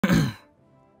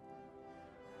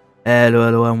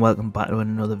Hello and welcome back to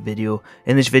another video.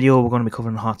 In this video we're going to be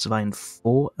covering Hearts of Iron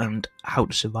 4 and how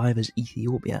to survive as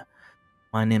Ethiopia.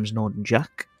 My name's Northern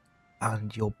Jack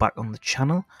and you're back on the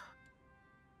channel.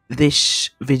 This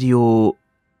video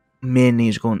mainly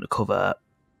is going to cover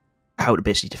how to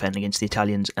basically defend against the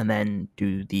Italians and then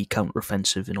do the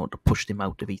counter-offensive in order to push them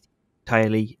out of Ethiopia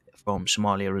entirely, from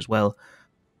Somalia as well.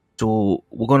 So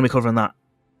we're going to be covering that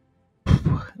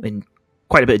in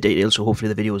quite a bit of detail, so hopefully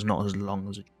the video is not as long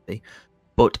as it should be.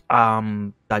 But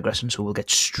I'm digressing, so we'll get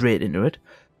straight into it.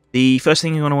 The first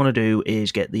thing you're going to want to do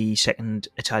is get the Second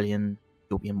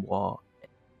Italian-Ethiopian War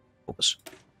focus.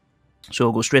 So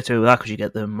we'll go straight through that because you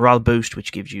get the morale boost,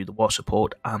 which gives you the war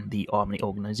support and the army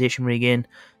organisation regain.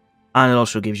 And it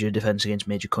also gives you a defence against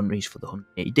major countries for the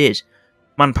 180 days.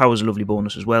 Manpower is a lovely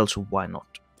bonus as well, so why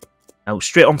not? Now,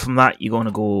 straight on from that, you're going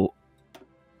to go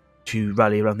to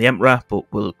rally around the Emperor, but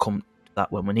we'll come to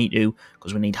that when we need to,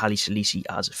 because we need Haile Selassie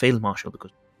as a field marshal,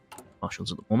 because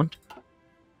marshals at the moment.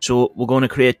 So we're going to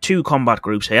create two combat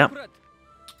groups here. We're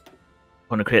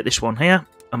going to create this one here,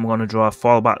 and we're going to draw a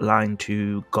fallback line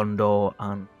to Gondor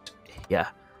and here.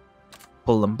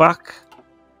 Pull them back.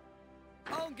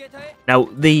 Now,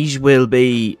 these will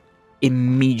be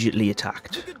immediately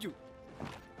attacked.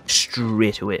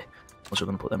 Straight away. Also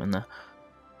going to put them in there.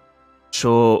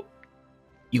 So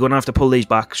you're going to have to pull these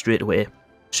back straight away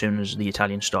as soon as the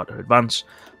Italians start to advance.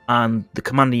 And the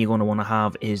commander you're going to want to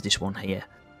have is this one here,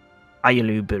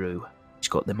 Ayalu Biru. He's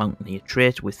got the Mountaineer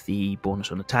trait with the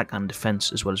bonus on attack and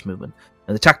defense as well as movement.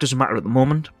 Now the attack doesn't matter at the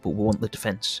moment, but we want the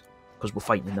defense because we're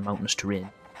fighting in the mountainous terrain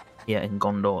here in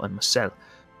Gondor and Marseille.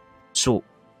 So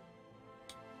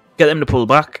get them to pull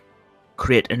back,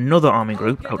 create another army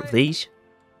group out of these,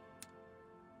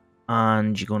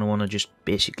 and you're going to want to just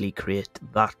basically create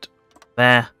that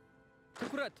there.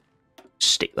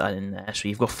 Stick that in there. So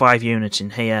you've got 5 units in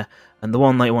here, and the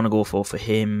one that you want to go for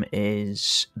him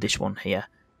is this one here.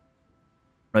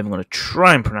 I'm not even going to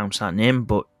try and pronounce that name,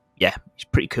 but yeah, it's a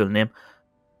pretty cool name.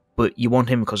 But you want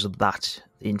him because of that,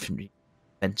 the infantry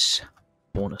defense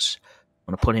bonus.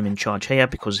 I'm going to put him in charge here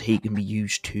because he can be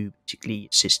used to particularly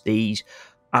assist these.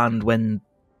 And when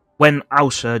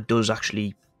Ausa does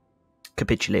actually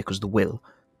capitulate, because they will.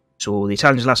 So the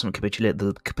Italians last time capitulate,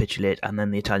 they'll capitulate, and then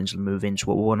the Italians will move in. So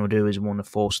what we want to do is we want to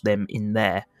force them in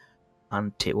there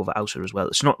and take over Ausa as well.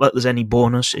 It's not that there's any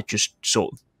bonus, it just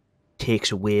sort of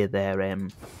takes away their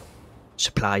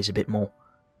supplies a bit more.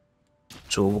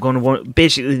 So we're going to want,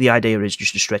 basically the idea is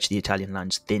just to stretch the Italian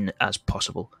lines thin as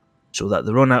possible so that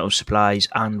they run out of supplies,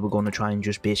 and we're going to try and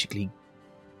just basically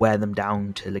wear them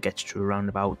down till it gets to around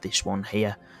about this one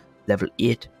here, level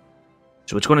 8.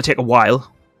 So it's going to take a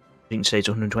while. You can say it's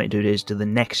 122 days to the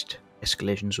next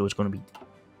escalation, so it's going to be...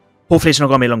 Hopefully it's not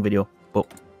going to be a long video, but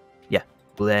yeah,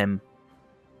 we'll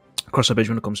cross the bridge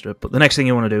when it comes to it. But the next thing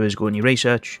you want to do is go in your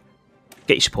research,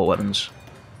 get your support weapons,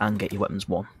 and get your weapons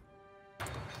 1.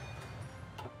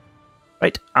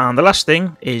 Right, and the last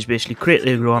thing is basically create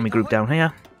the army group down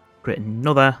here, create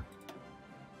another,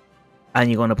 and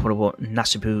you're going to put about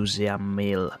Nasibu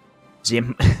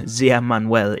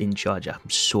Ziamanuel in charge. I'm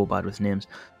so bad with names.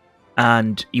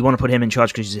 And you want to put him in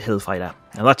charge because he's a hill fighter.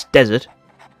 Now that's desert,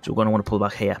 so we're going to want to pull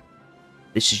back here.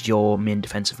 This is your main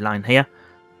defensive line here,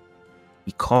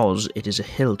 because it is a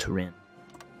hill terrain.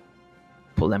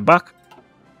 Pull them back.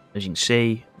 As you can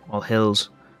see, all hills,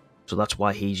 so that's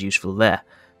why he's useful there.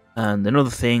 And another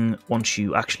thing, once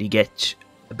you actually get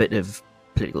a bit of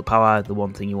political power, the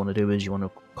one thing you want to do is you want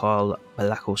to call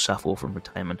Balako Safo from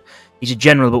retirement. He's a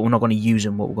general, but we're not going to use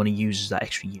him. What we're going to use is that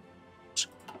extra unit.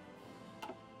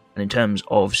 And in terms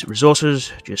of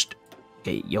resources, just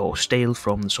get your steel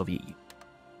from the Soviet Union.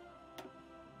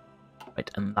 Right,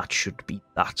 and that should be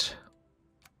that.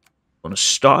 I'm going to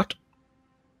start.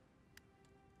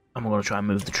 And we're going to try and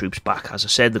move the troops back. As I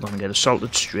said, they're going to get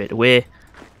assaulted straight away.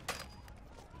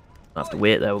 Don't have to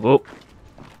wait, there we go.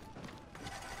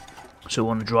 So we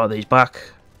want to draw these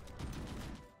back.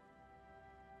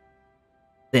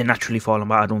 They're naturally falling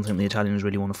back. I don't think the Italians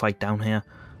really want to fight down here.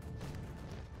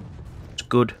 It's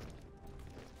good.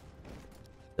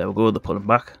 There we go, they're pulling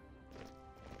back.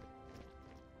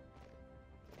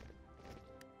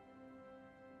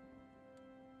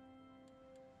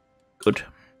 Good.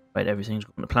 Right, everything's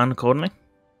going to plan accordingly.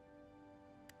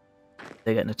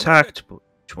 They're getting attacked, but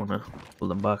just want to pull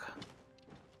them back.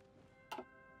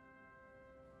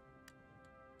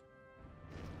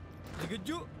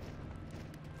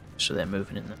 So they're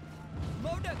moving in there.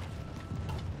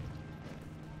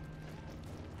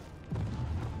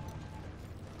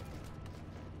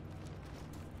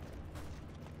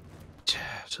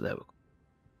 So there we go.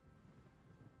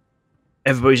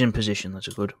 Everybody's in position, that's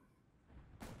a good.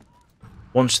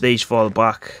 Once these fall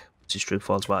back, once this troop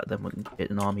falls back, then we can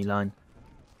create an army line.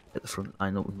 Get the front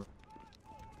line up and run.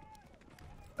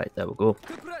 Right, there we go.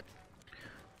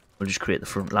 We'll just create the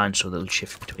front line so they'll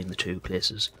shift between the two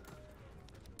places.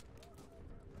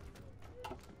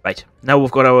 Right, now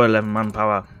we've got our 11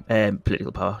 manpower,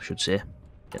 political power, I should say.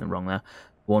 Getting it wrong there.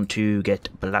 We want to get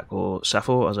Balako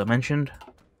Safo, as I mentioned.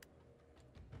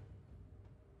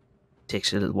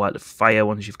 Takes a little while to fire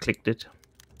once you've clicked it.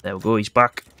 There we go, he's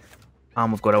back.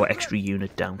 And we've got our extra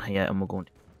unit down here, and we're going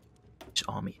to this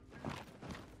army.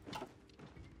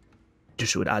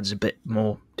 Just so it adds a bit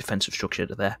more defensive structure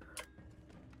to there.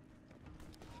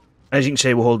 As you can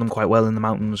see, we're holding quite well in the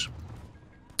mountains.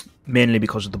 Mainly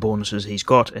because of the bonuses he's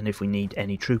got, and if we need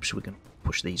any troops, we can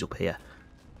push these up here.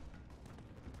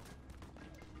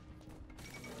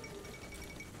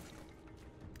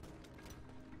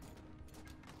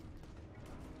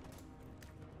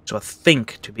 So I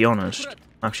think, to be honest,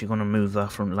 I'm actually going to move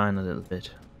that front line a little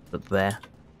bit. But there.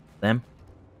 Them.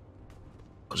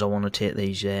 Because I want to take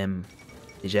these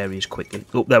areas quickly.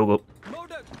 Oh, there we go.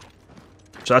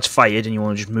 So that's fired, and you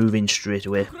want to just move in straight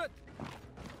away.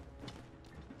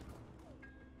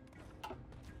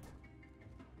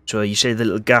 So you see the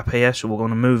little gap here, so we're going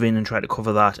to move in and try to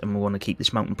cover that, and we're going to keep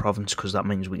this mountain province, because that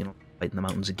means we can fight in the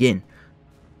mountains again.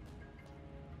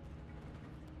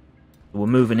 So we're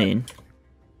moving in.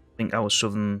 I think our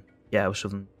southern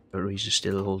territories are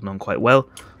still holding on quite well.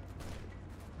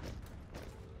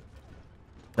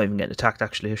 Not even getting attacked,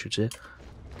 actually, I should say.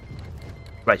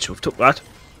 Right, so we've took that.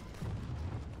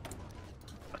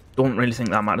 I don't really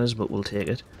think that matters, but we'll take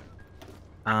it.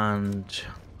 And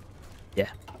yeah,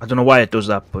 I don't know why it does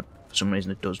that, but for some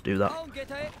reason it does do that.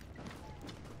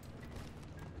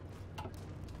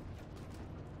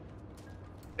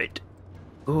 Right.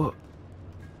 Oh.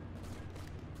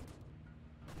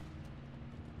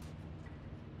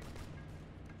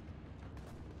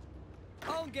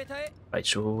 Right,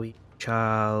 so we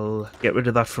shall get rid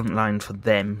of that front line for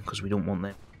them, because we don't want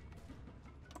them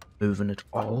moving at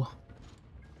all.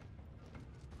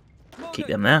 Keep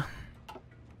them there.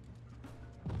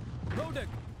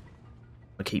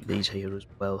 I'll keep these here as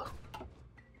well.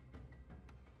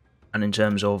 And in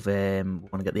terms of, we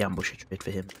want to get the ambusher trade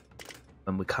for him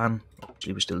when we can.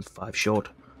 Obviously, we're still 5 short.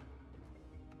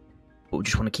 But we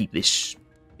just want to keep this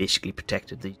basically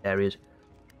protected, these areas.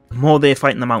 The more they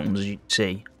fight in the mountains, as you can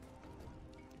see,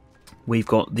 we've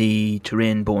got the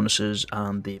terrain bonuses,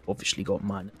 and they've obviously got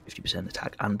minus 50%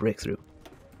 attack and breakthrough.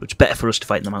 So it's better for us to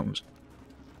fight in the mountains.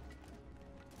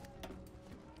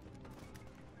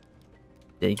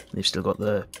 See, they've still got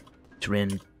the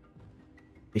terrain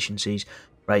efficiencies.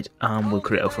 Right, and we'll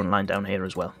create a front line down here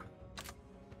as well.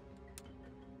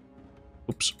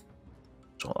 Oops.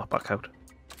 Sort that back out.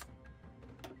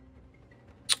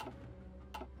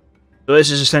 So this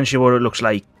is essentially what it looks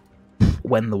like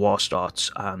when the war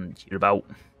starts, and you're about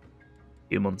a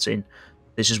few months in.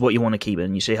 This is what you want to keep it,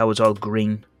 and you see how it's all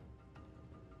green?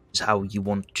 This is how you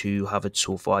want to have it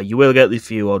so far. You will get the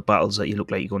few odd battles that you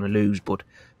look like you're going to lose, but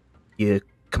your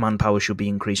command power should be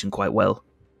increasing quite well.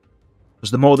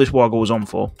 Because the more this war goes on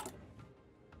for,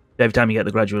 every time you get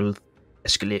the gradual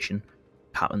escalation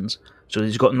happens. So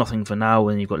he's got nothing for now,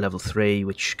 and you've got level 3,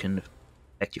 which can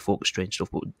affect your focus trade stuff,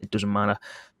 but it doesn't matter.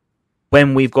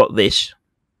 When we've got this,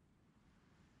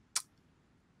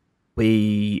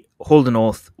 we hold the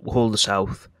north, we hold the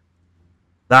south.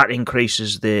 That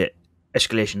increases the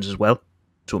escalations as well,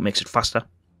 so it makes it faster.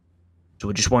 So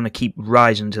we just want to keep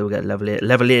rising until we get level 8.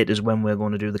 Level 8 is when we're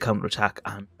going to do the counter-attack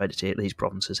and try to take these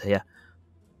provinces here.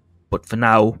 But for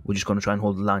now, we're just going to try and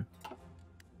hold the line.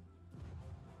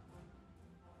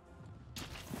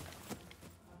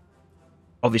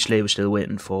 Obviously, we're still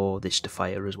waiting for this to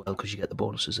fire as well, because you get the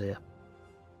bonuses here.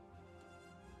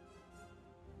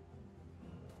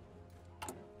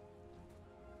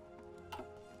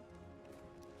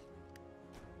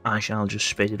 I shall just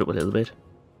speed it up a little bit.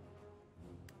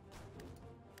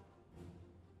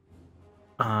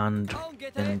 And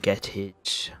then get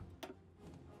it.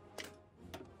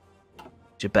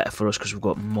 It's better for us because we've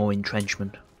got more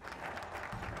entrenchment.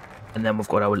 And then we've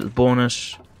got our little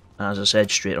bonus. And as I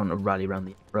said, straight on to rally around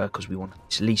the Emperor, because we want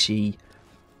Silisi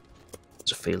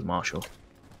as a field marshal.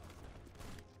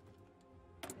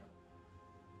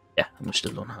 Yeah, and we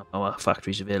still don't have our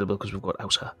factories available because we've got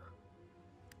Ausa.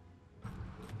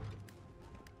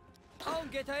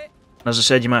 As I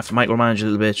said, you might have to micromanage a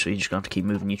little bit, so you're just going to have to keep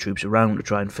moving your troops around to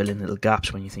try and fill in little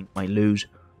gaps when you think you might lose.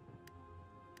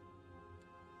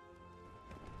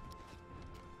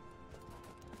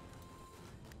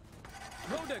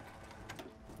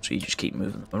 So you just keep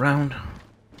moving them around.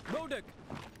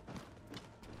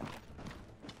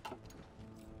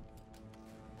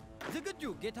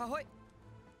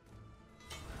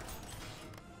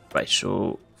 Right,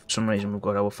 so for some reason we've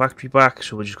got our factory back,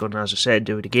 so we're just going to, as I said,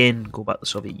 do it again, go back to the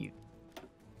Soviet Union.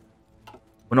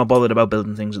 We're not bothered about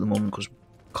building things at the moment because we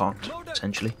can't,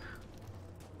 essentially.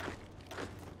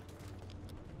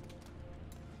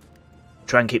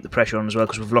 Try and keep the pressure on as well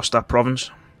because we've lost that province.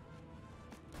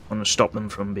 I want to stop them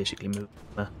from basically moving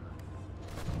there.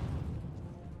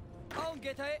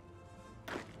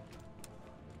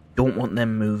 Don't want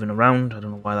them moving around. I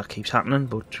don't know why that keeps happening,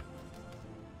 but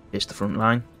it's the front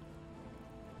line.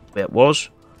 Where it was.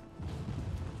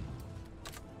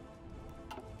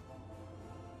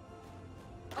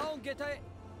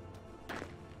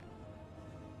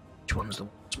 Which one's the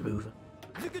one that's moving?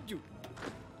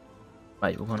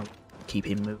 Right, we're going to keep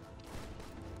him moving.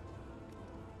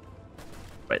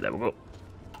 Right, there we go.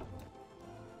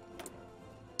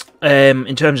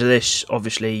 In terms of this,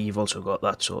 obviously, you've also got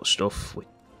that sort of stuff. We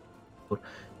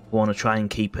want to try and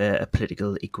keep a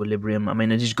political equilibrium. I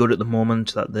mean, it is good at the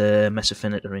moment that the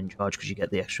Mesophinite are in charge because you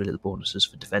get the extra little bonuses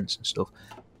for defense and stuff.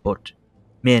 But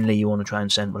mainly, you want to try and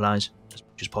centralize as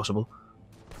much as possible.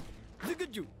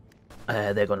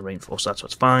 They're going to reinforce that, so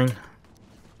it's fine.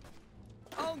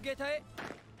 And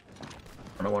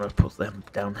I want to put them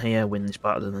down here, win this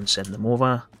battle, and then send them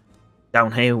over.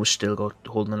 Down here, we're still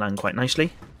holding the line quite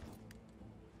nicely.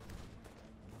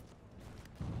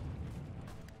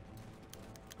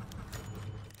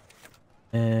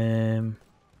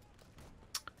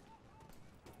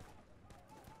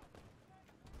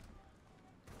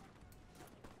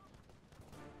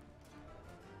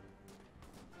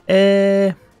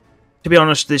 To be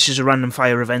honest, this is a random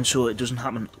fire event, so it doesn't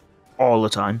happen all the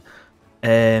time.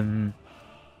 But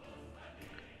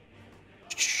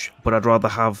I'd rather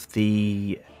have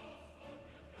the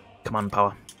command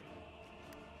power.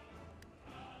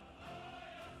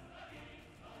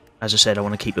 As I said, I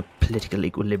want to keep a political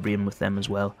equilibrium with them as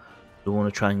well. So I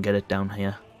want to try and get it down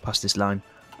here, past this line.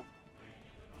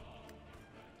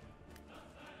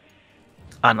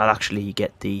 And I'll actually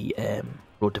get the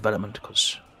road development,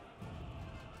 because...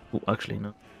 Oh, actually,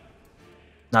 no.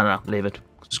 No, leave it.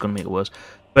 It's going to make it worse.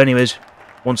 But anyways,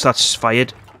 once that's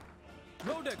fired,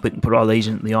 we can put all these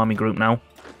into the army group now.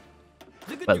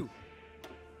 Well,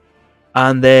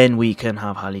 and then we can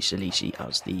have Haile Selassie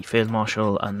as the Field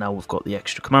Marshal, and now we've got the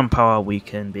extra command power, we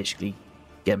can basically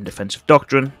get him defensive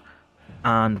doctrine,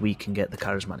 and we can get the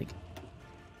charismatic.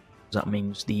 That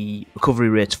means the recovery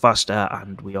rate's faster,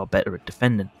 and we are better at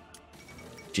defending,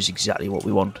 which is exactly what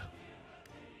we want.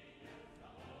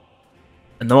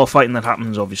 And the more fighting that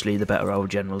happens, obviously, the better our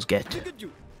generals get.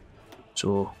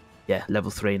 So, yeah, level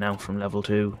 3 now from level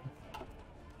 2.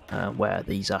 Where are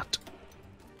these at?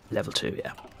 Level 2,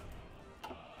 yeah.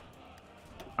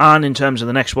 And in terms of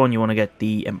the next one, you want to get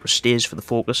the Emperor Stays for the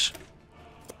focus.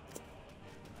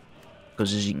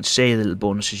 Because as you can see, the little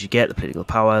bonuses you get, the political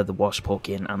power, the war support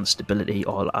gain, and the stability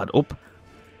all add up.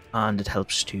 And it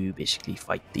helps to basically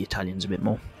fight the Italians a bit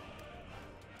more.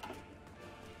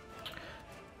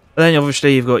 And then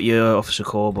obviously you've got your officer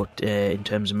corps, but in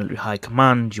terms of military high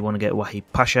command, you want to get Wahid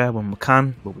Pasha when we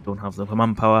can, but we don't have the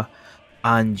command power.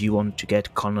 And you want to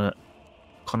get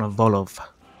Konovalov,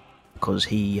 because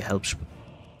he helps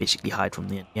basically hide from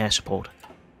the air support.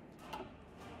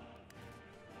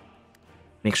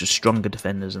 Makes us stronger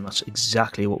defenders, and that's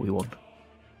exactly what we want.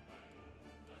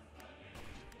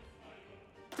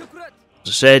 As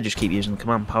I said, just keep using the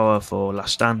command power for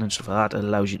last stand and stuff like that. It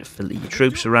allows you to filter your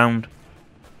troops around.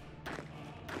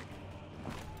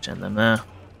 Send them there.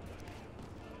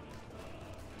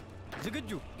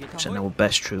 Send our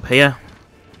best troop here.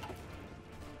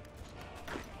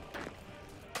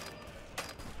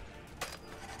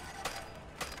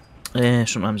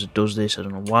 Sometimes it does this, I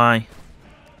don't know why.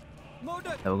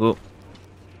 There we go.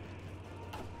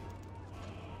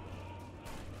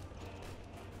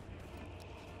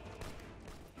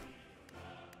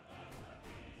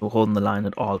 We're holding the line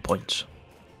at all points.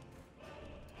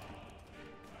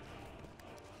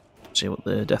 See what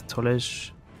the death toll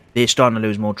is. They're starting to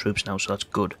lose more troops now, so that's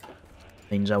good.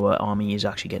 Means our army is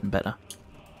actually getting better.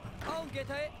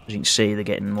 As you can see, they're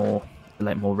getting more,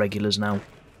 like more regulars now.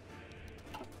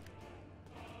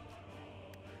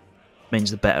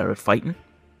 Means they're better at fighting.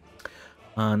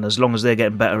 And as long as they're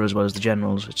getting better as well as the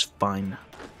generals, it's fine.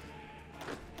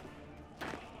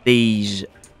 These,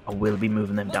 I will be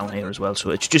moving them down here as well.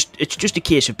 So it's just a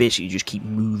case of basically just keep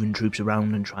moving troops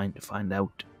around and trying to find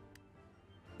out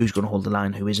who's going to hold the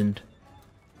line, who isn't.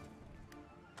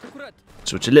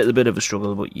 So it's a little bit of a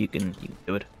struggle, but you can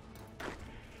do it.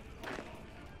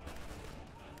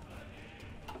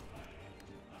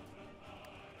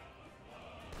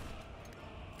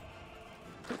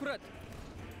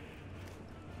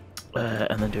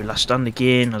 And then do last stand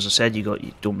again. As I said,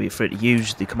 you don't be afraid to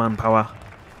use the command power.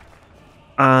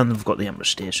 And we've got the Emperor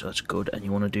stage, so that's good. And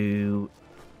you want to do...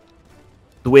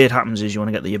 The way it happens is you want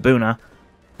to get the Yabuna,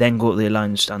 then go to the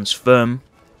alliance stance firm,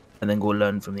 and then go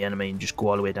learn from the enemy and just go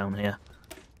all the way down here.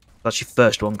 That's your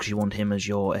first one because you want him as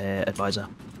your advisor.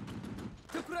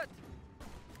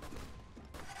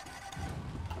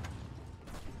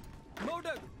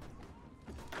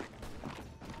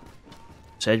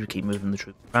 Said we keep moving the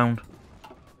troops around.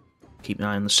 Keep an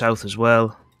eye on the south as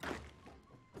well.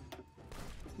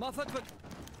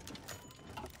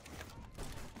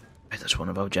 Right, that's one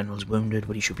of our generals wounded,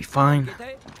 but he should be fine.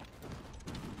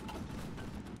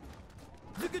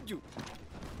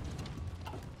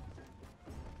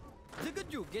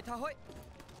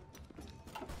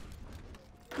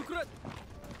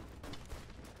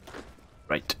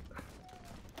 Right.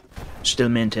 Still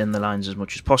maintain the lines as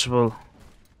much as possible.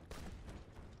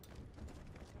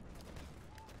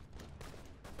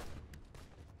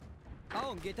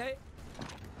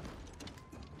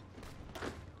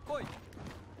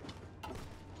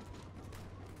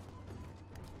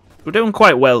 We're doing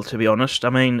quite well, to be honest. I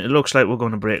mean, it looks like we're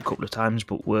going to break a couple of times,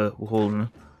 but we're holding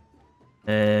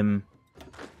it.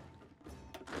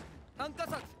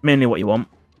 Mainly what you want.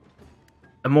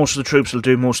 And most of the troops will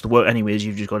do most of the work anyways,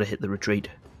 you've just got to hit the retreat.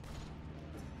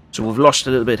 So we've lost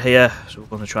a little bit here, so we're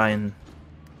going to try and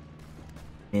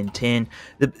maintain.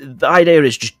 The idea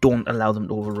is just don't allow them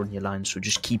to overrun your lines, so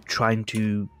just keep trying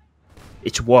to...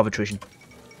 It's a war of attrition.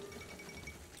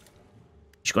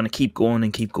 Just going to keep going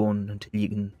until you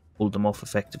can hold them off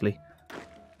effectively.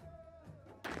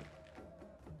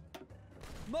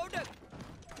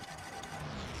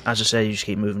 As I say, you just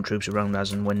keep moving troops around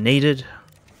as and when needed.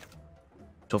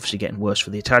 It's obviously getting worse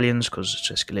for the Italians because it's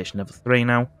escalation level 3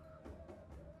 now.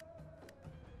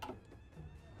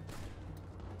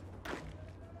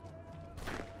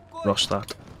 Lost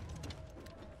that.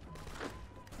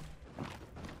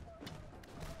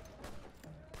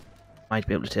 Might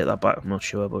be able to take that back, I'm not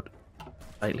sure, but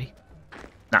likely.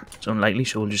 Nah, it's unlikely,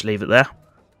 so we'll just leave it there.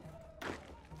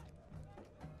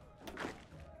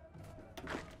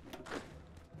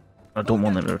 I don't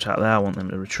want them to attack there, I want them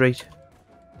to retreat.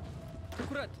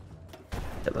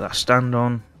 Get the last stand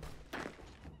on.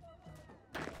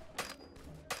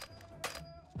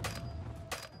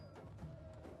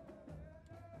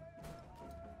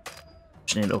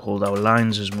 Just need to hold our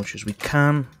lines as much as we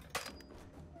can.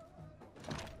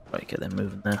 Right, get them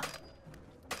moving there.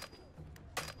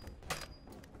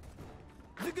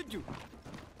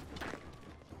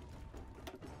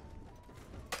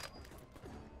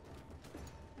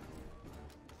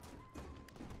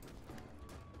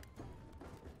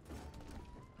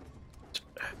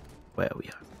 Where are we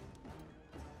at?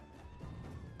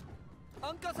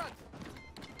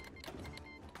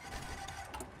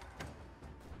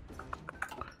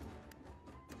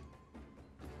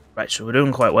 Right, so we're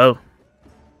doing quite well.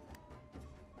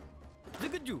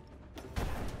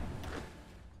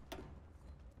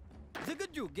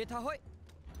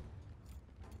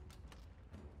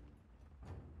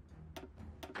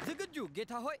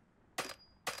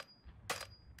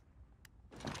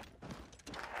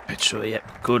 Right, so yeah,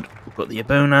 good. We've got the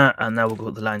Abuna, and now we'll go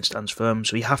to the line stands firm.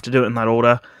 So you have to do it in that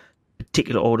order,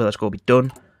 particular order that's got to be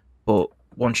done. But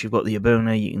once you've got the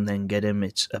Abuna, you can then get him.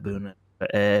 It's Abuna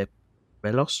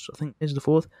Relos, I think is the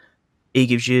fourth. He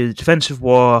gives you the defensive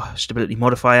war stability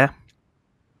modifier,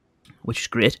 which is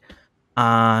great,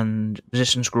 and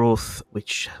resistance growth,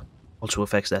 which also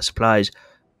affects their supplies,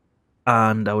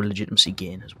 and our legitimacy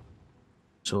gain as well.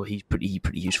 So he's pretty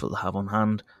useful to have on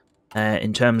hand.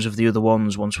 In terms of the other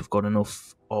ones, once we've got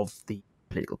enough of the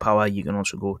political power, you can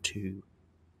also go to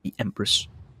the Empress.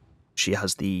 She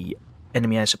has the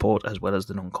enemy air support as well as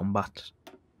the non-combat.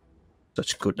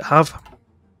 That's good to have.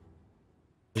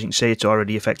 As you can see, it's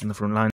already affecting the front line.